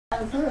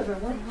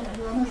said.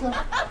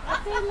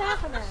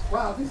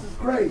 Wow, this is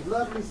great.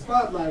 Lovely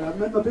spotlight.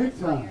 I'm in the big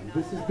time.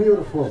 This is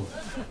beautiful.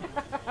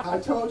 I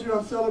told you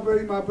I'm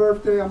celebrating my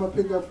birthday. I'm going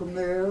to pick up from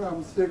there.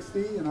 I'm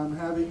 60, and I'm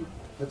having,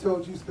 I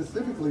told you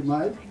specifically,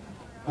 Mike,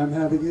 I'm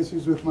having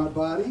issues with my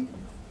body.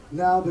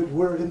 Now that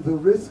we're in the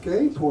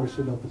risque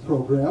portion of the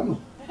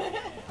program,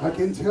 I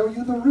can tell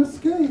you the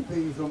risque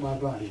things on my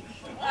body.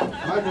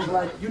 Mike was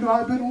like, you know,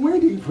 I've been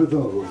waiting for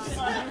those.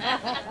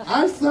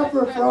 I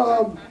suffer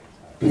from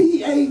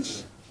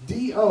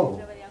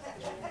PHDO.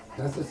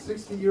 That's a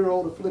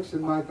 60-year-old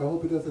affliction, Mike. I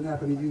hope it doesn't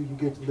happen to you. You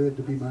get to live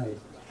to be my age.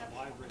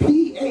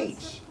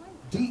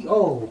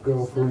 PHDO,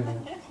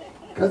 girlfriend.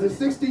 Because at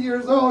 60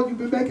 years old, you've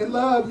been making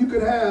love. You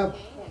could have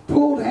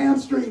pulled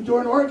hamstring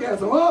during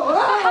orgasm.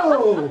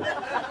 Oh!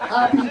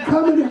 I be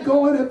coming and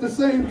going at the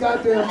same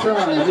goddamn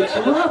time. It's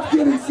rough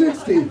getting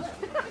 60.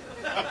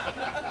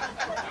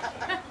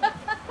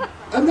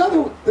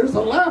 There's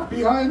a laugh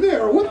behind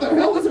there. What the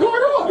hell is going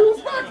on?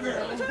 Who's back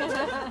there?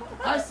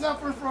 I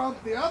suffer from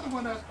the other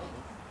one.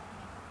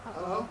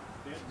 Hello?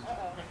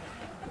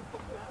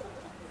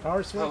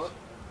 Power switch?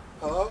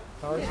 Hello?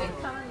 Power switch?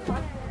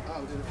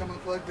 Oh, did it come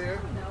unplugged there?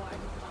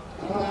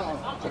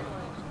 Oh.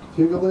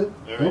 Jiggle it?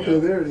 Okay,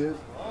 there it is.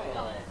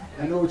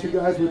 I know what you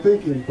guys were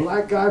thinking.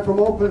 Black guy from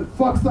Oakland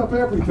fucks up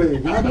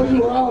everything. I know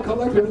you were all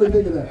collectively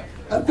thinking that.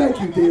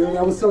 Thank you, dear.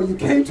 That was so you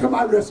came to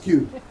my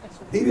rescue.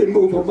 He didn't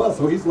move a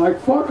muscle. He's like,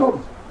 fuck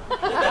him.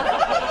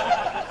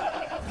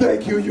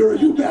 Thank you. You're a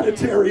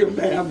humanitarian,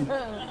 ma'am.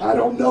 I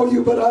don't know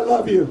you, but I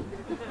love you.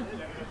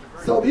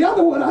 So the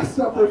other one I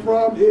suffer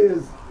from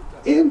is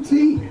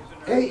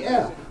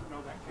MTAF.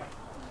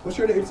 What's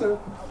your name, sir?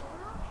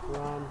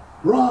 Ron.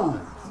 Ron.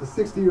 It's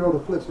a 60-year-old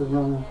affliction,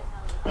 Ron.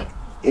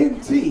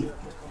 MTAF.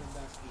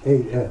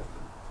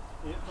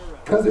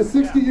 Because at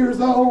 60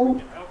 years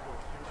old,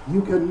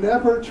 you can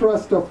never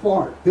trust a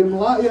fart. Them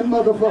lying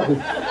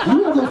motherfuckers.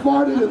 You ever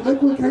farted and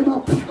liquid came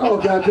out? Oh,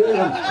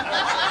 goddamn.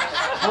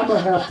 I'm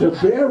going to have to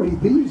bury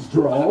these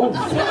drawers.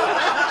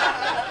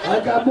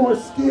 I got more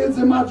skids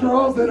in my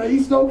drawers than an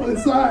East Oakland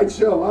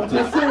sideshow. I'm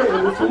just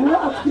saying, it's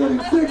rough getting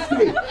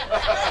 60.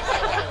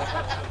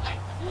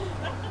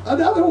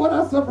 Another one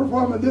I suffer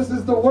from, and this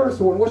is the worst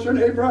one. What's your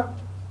name, bro?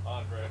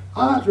 Andre.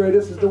 Andre,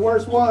 this is the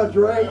worst one,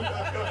 Dre.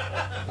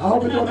 I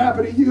hope it don't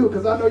happen to you,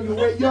 because I know you're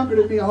way younger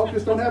than me. I hope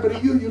this don't happen to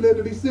you. You live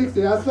to be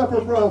 60. I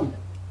suffer from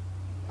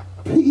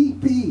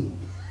PPDP.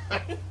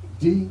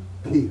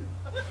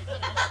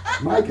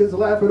 Mike is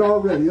laughing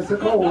already. It's a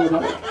cold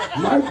one.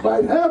 Mike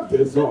might have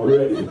this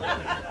already.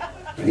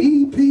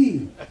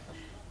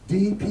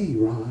 PPDP,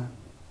 Ron.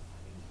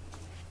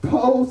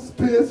 Post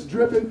piss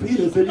dripping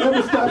penis. It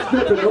never stops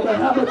dripping, no matter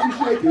how much you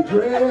shake it.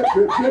 Drip,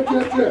 drip, drip,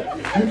 drip, drip.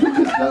 You get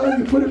your stuff,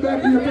 you put it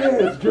back in your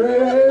pants.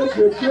 Drip,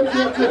 drip, drip,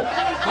 drip, drip.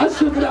 I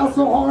shook it out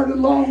so hard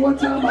and long one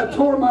time I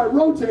tore my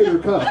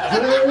rotator cuff.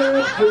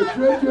 Drip, drip,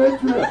 drip, drip,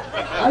 drip.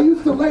 I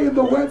used to lay in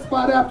the wet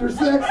spot after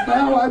sex.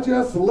 Now I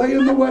just lay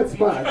in the wet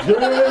spot. Drip,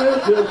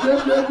 drip,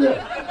 drip, drip,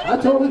 drip. I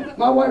told her,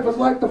 my wife was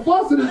like, the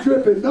faucet is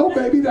dripping. No,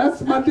 baby,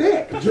 that's my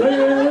dick.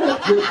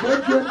 Drip, drip,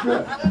 drip, drip,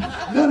 drip.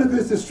 None of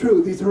this is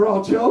true. These are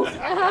all jokes.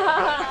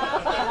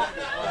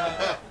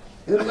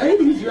 And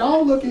ladies,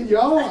 y'all look at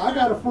y'all. I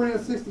got a friend,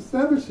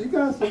 67. She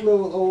got some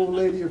little old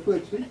lady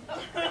affliction.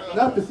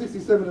 Not that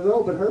 67 is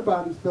old, but her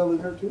body's failing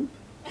her too.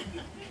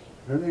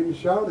 Her name is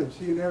Charlotte.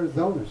 She in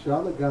Arizona.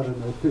 Charlotte got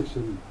an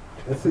affliction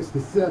at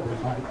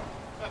 67, Mike.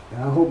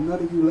 And I hope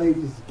none of you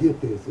ladies get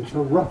this. It's a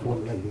rough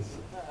one, ladies.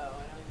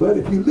 But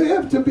if you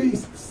live to be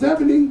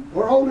 70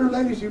 or older,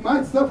 ladies, you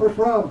might suffer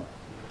from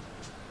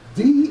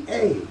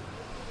DAFP.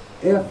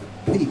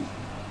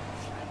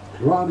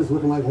 Ron is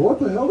looking like, what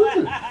the hell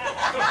is it?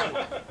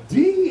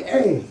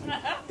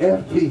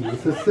 DAFP.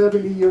 It's a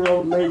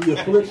 70-year-old lady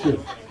affliction.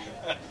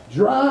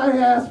 Dry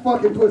ass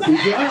fucking pussy.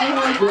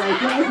 Dry, dry,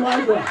 dry,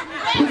 dry, dry.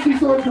 Pussy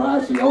so dry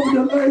she opened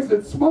her legs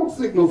and smoke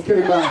signals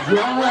came out.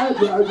 Dry,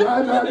 dry,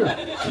 dry, dry, dry.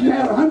 She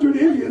had 100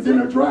 Indians in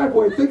her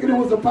driveway thinking it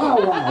was a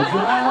powwow.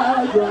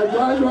 Dry, dry,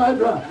 dry, dry,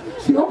 dry.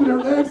 She opened her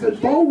legs and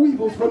boll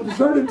weevils from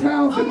deserted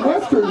towns and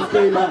westerns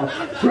came out.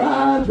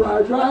 Dry,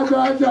 dry, dry,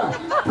 dry, dry.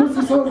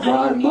 Pussy so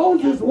dry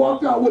Moses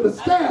walked out with a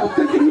staff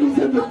thinking he was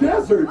in the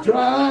desert.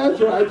 Dry,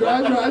 dry,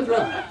 dry, dry,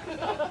 dry.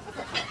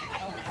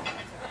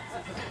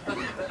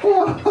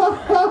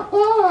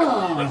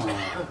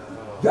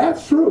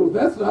 That's true.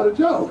 That's not a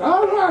joke.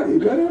 All righty,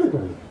 but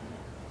anyway.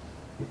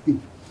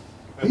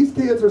 These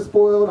kids are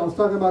spoiled. I was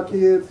talking about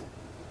kids.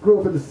 Grew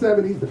up in the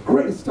 70s, the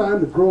greatest time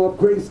to grow up,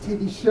 greatest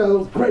TV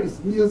shows,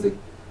 greatest music.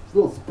 These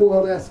little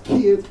spoiled ass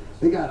kids.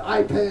 They got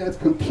iPads,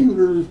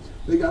 computers.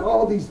 They got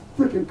all these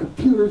freaking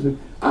computers and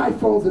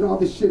iPhones and all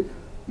this shit.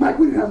 Mike,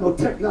 we didn't have no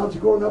technology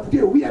growing up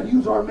here. We had to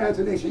use our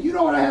imagination. You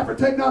know what I have for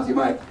technology,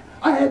 Mike?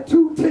 I had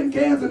 2 tin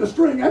cans and a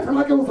string acting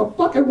like it was a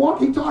fucking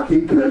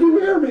walkie-talkie. Can you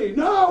hear me?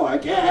 No, I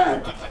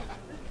can't.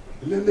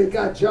 And then they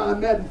got John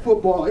Madden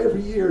football.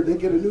 Every year they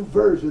get a new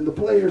version. The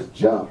players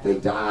jump, they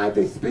dive,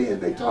 they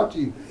spin, they talk to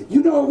you.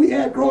 You know what we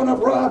had growing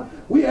up, Rob?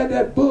 We had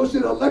that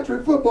bullshit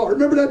electric football.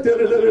 Remember that?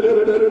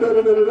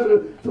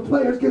 The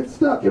players get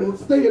stuck and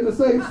stay in the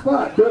same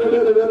spot.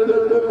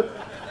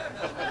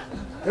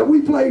 And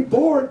we played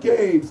board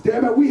games,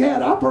 damn it. We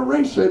had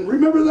Operation.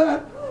 Remember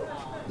that?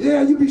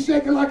 Yeah, you be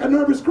shaking like a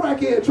nervous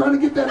crackhead trying to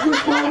get that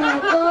wristband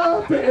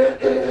out.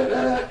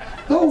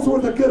 Those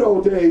were the good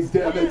old days,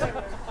 damn it.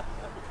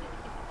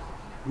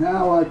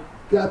 Now I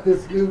got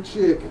this new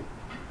chick,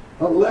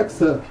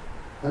 Alexa.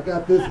 I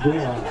got this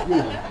broad, you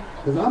know,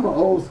 because I'm an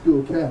old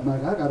school cat,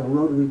 Mike. I got a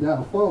rotary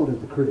dial phone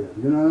at the crib,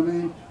 you know what I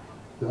mean?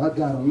 So I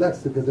got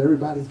Alexa because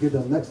everybody's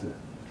getting Alexa.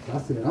 So I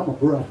said, I'm a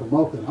girl from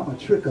Oakland. I'm going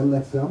to trick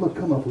Alexa. I'm going to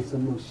come up with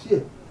some new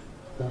shit.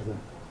 So I was like,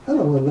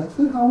 hello,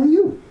 Alexa. How are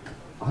you?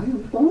 I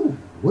am fine.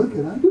 What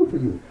can I do for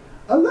you?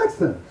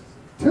 Alexa,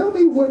 tell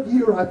me what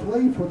year I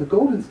played for the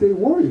Golden State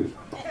Warriors.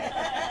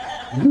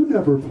 You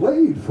never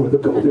played for the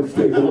Golden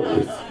State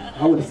Warriors.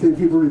 I want to see if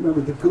people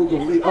remember the Google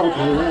League.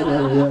 Okay,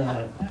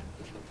 right.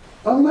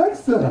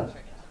 Alexa,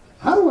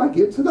 how do I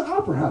get to the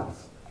Opera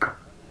House?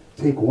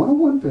 Take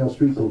 101 Fail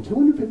Street, go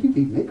 250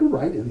 feet, make a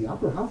right, and the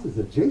Opera House is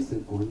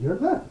adjacent on your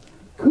left.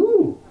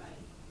 Cool.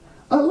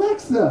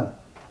 Alexa,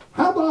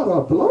 how about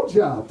a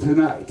blowjob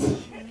tonight?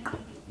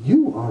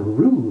 You are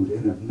rude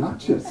and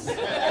obnoxious.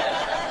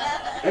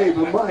 Hey,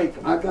 but Mike,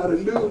 I got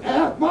a new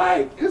app.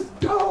 Mike, it's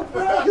dope,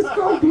 man. It's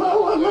gonna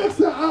blow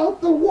Alexa out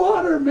the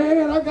water,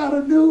 man. I got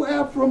a new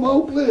app from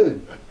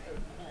Oakland.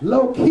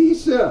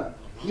 Lokeisha.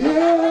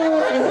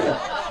 Yeah.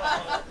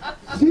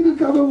 She be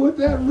coming with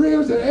that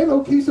ribs and, hey,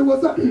 Lokeisha,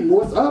 what's up?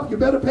 What's up? You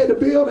better pay the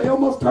bill. They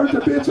almost turned the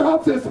bitch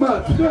off this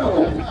month.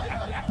 No.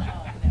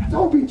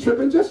 Don't be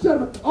tripping. Just shut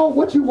up. Oh,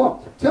 what you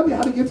want? Tell me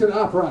how to get to the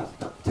Opera House.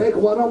 Take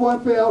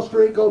 101 Fail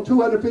Street, go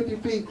 250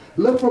 feet,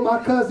 look for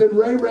my cousin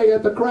Ray Ray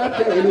at the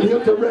crap game, and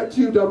he'll direct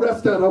you the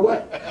rest of the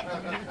way.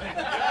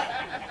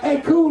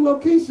 Hey, cool,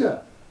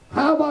 Lokeisha.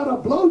 How about a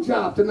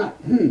blowjob tonight?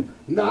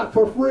 Not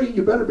for free.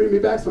 You better bring me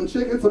back some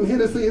chicken, some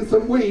Hennessy, and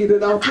some weed,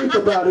 and I'll think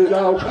about it,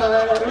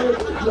 okay?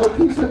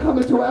 Lokeisha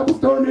coming to Apple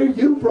Store near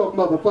you, broke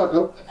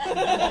motherfucker.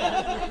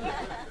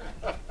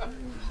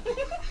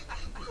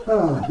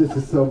 Oh, this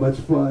is so much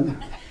fun.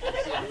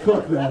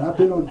 Fuck that. I've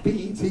been on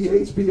BET,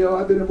 HBO,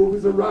 I've been in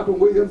movies with Robin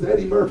Williams,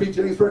 Eddie Murphy,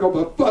 James Franco,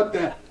 but fuck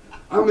that.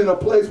 I'm in a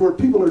place where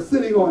people are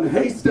sitting on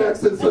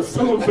haystacks in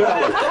Sassoon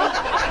Valley.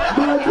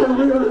 My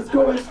career is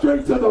going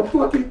straight to the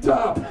fucking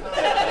top.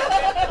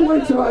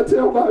 Wait till I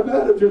tell my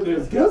manager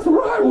this. Guess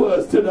where I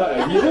was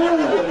tonight?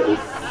 Yes.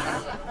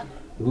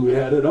 We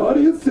had an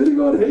audience sitting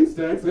on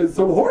haystacks and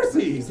some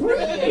horsies.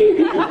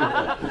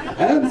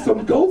 And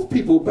some ghost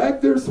people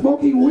back there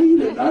smoking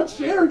weed and not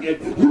sharing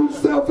it. You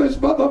selfish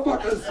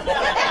motherfuckers.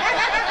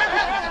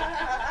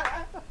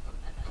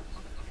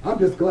 I'm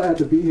just glad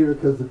to be here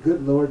because the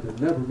good Lord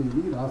delivered me.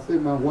 You know, I'll say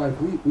my wife,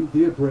 we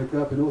did break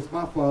up and it was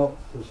my fault,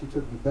 so she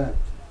took me back.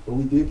 But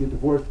we did get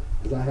divorced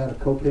because I had a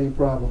cocaine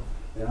problem.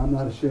 And I'm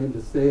not ashamed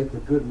to say it, the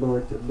good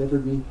Lord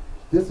delivered me.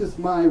 This is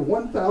my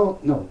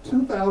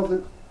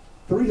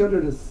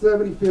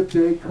 2,375th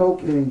day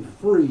cocaine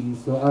free,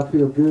 so I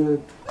feel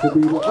good to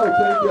be, oh,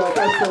 thank y'all,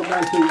 that's so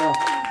nice of y'all.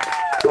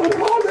 But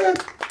hold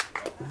it,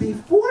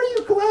 before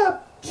you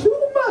clap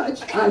too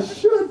much, I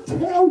should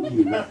tell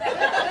you,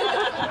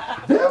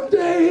 them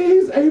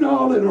days ain't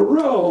all in a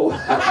row.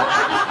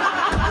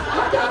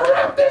 I gotta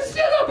wrap this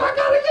shit up, I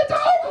gotta get to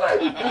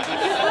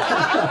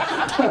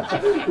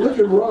Oakland. Look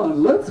at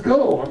Ron, let's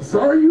go. I'm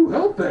sorry you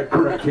helped that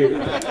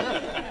crackhead.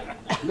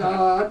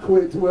 Nah, I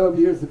quit 12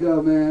 years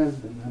ago, man.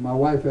 And my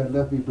wife had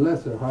left me,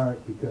 bless her heart,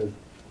 because,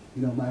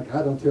 you know, Mike,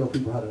 I don't tell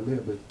people how to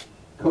live, but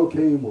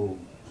cocaine will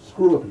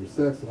screw up your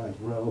sex life,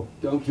 bro.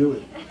 Don't do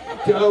it.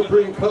 Don't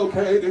bring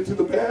cocaine into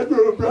the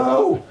bedroom,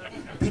 bro.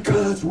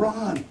 Because,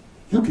 Ron,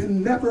 you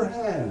can never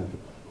have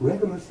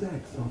regular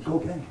sex on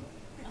cocaine.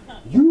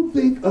 You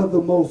think of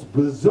the most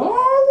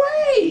bizarre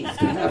ways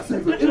to have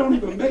sex. It don't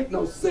even make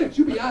no sense.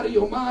 You be out of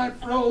your mind,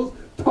 froze,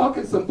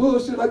 talking some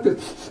bullshit like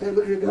this. Hey,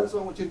 look here, guys, I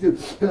want you to do.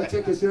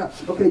 Check this shit out.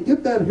 Okay,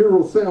 get that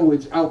hero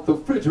sandwich out the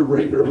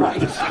refrigerator,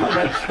 right?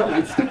 All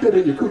right, stick that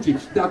in your coochie.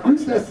 Now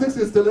grease that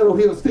 6-inch stiletto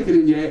heel, stick it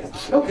in your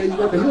ass. Okay, you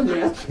got the heel in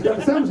your ass, you got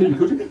the sandwich in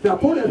your coochie. Now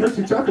pour that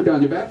Hershey chocolate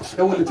down your back,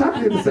 and when the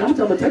chocolate hits the sandwich,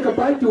 I'm gonna take a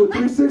bite, do a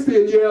 360,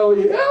 and yell,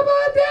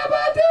 yabba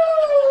dabba doo!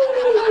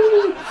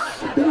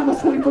 Then I'm gonna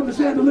swing from the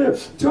chandelier,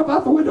 jump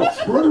out the window,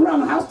 run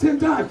around the house 10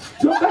 times,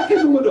 jump back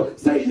in the window,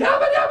 say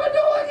yabba dabba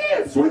doo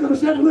again, swing on the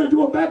chandelier,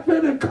 do a back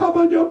bend, and come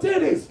on your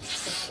titties.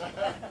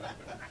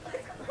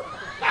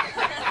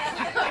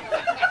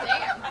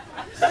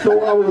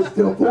 So I was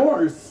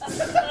divorced.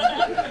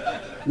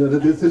 None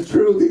of this is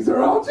true. These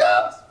are all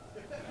jokes.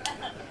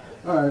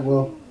 All right,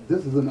 well,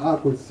 this is an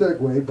awkward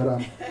segue, but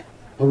I'm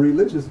a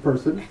religious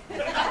person.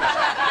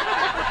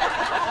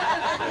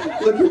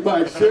 Look at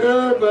my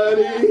shirt,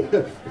 buddy.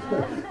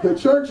 The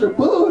church of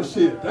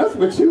bullshit. That's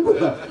what you I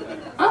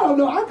don't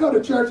know. I go to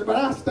church, but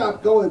I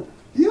stopped going.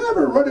 Do you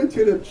ever run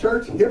into the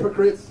church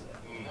hypocrites?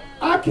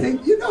 I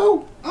can't, you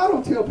know, I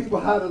don't tell people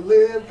people how to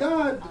live.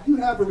 God, you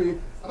have a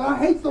reason. I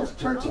hate those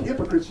church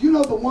hypocrites. You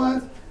know the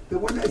ones that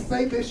when they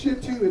say this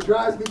shit to you, it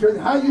drives me crazy.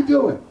 How you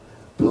doing?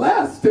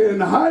 Blessed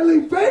and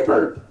highly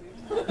favored.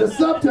 The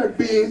subject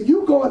being,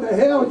 you going to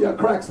hell, you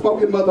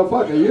crack-smoking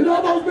motherfucker. You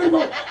know those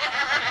people?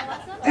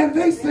 And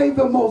they say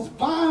the most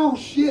vile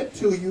shit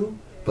to you,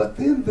 but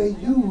then they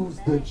use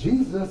the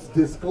Jesus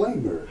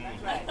disclaimer.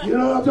 You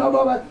know what I'm talking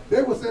about?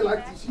 They will say,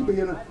 like, she be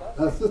in a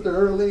Sister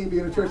Earlene be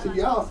in a church, she'd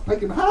be all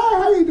spanking, hi,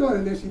 how you doing?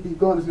 And then she'd be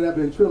going into that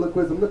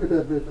ventriloquism. Look at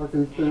that bitch.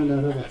 Okay, stand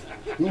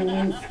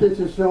there.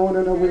 Stitches showing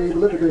in her wig.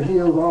 Look at the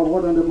heels, all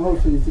one of them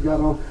hoes she got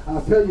on.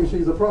 I'll tell you,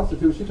 she's a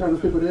prostitute. She trying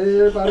to sleep with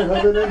everybody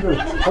hugging and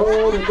her.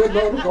 Oh, the good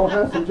Lord, we're going to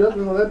have some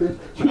judgment on that bitch.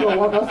 She going to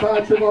walk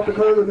outside, trip off the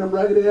curb in them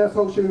raggedy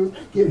asshole shoes,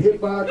 get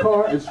hit by a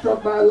car, and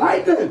struck by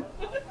lightning.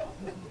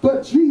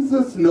 But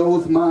Jesus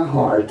knows my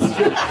heart.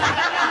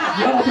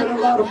 Y'all been a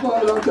lot of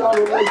fun.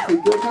 I'm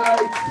Lacy. Good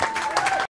night.